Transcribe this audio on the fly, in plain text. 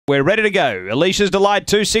We're ready to go. Alicia's Delight,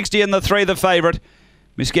 260 in the 3, the favourite.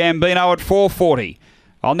 Miss Gambino at 440.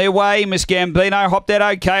 On their way, Miss Gambino hopped out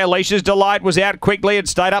okay. Alicia's Delight was out quickly. It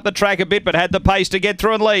stayed up the track a bit, but had the pace to get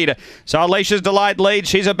through and lead. So Alicia's Delight leads.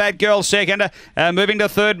 She's a Batgirl second. Moving to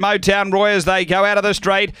third, Motown Roy as they go out of the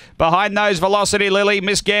straight. Behind those, Velocity Lily,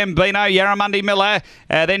 Miss Gambino, Yarramundi Miller,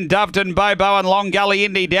 then Doveton Bobo and Long Gully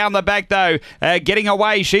Indy down the back though. Getting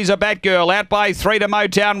away, She's a Batgirl. Out by 3 to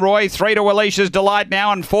Motown Roy, 3 to Alicia's Delight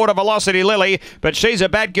now, and 4 to Velocity Lily. But She's a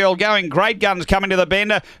Batgirl going. Great guns coming to the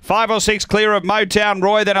bend. 5 or 6 clear of Motown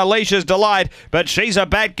Roy. Then Alicia's Delight, but She's a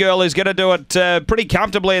Batgirl is going to do it pretty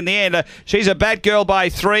comfortably in the end. She's a Batgirl by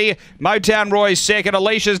 3. Motown Roy's second,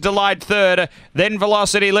 Alicia's Delight third, then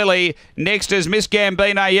Velocity Lily. Next is Miss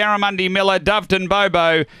Gambino, Yarramundi Miller, Doveton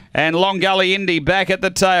Bobo, and Long Gully Indy back at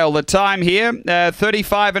the tail. The time here,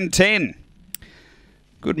 35 and 10.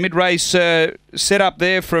 Good mid-race set up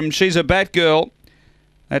there from She's a Batgirl.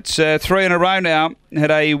 That's 3 in a row now. Had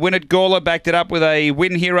a win at Gawler, backed it up with a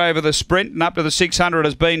win here over the sprint, and up to the 600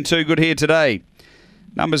 has been too good here today.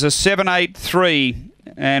 Numbers are 7, 8, 3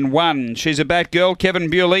 and 1. She's a Batgirl. Kevin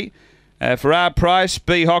Bewley for R. Price,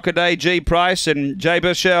 B. Hockaday, G. Price, and J.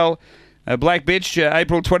 Burchell. Black Bitch,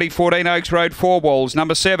 April 2014, Oaks Road, 4 Walls.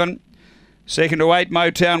 Number 7. Second to 8,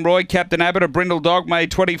 Motown Roy, Captain Abbott, a Brindle Dog, May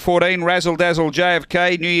 2014, Razzle Dazzle,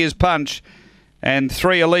 JFK, New Year's Punch. And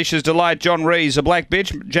 3, Alicia's Delight, John Rees, a Black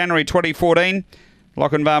Bitch, January 2014.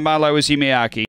 Lochinvar Marlowe is Miyake.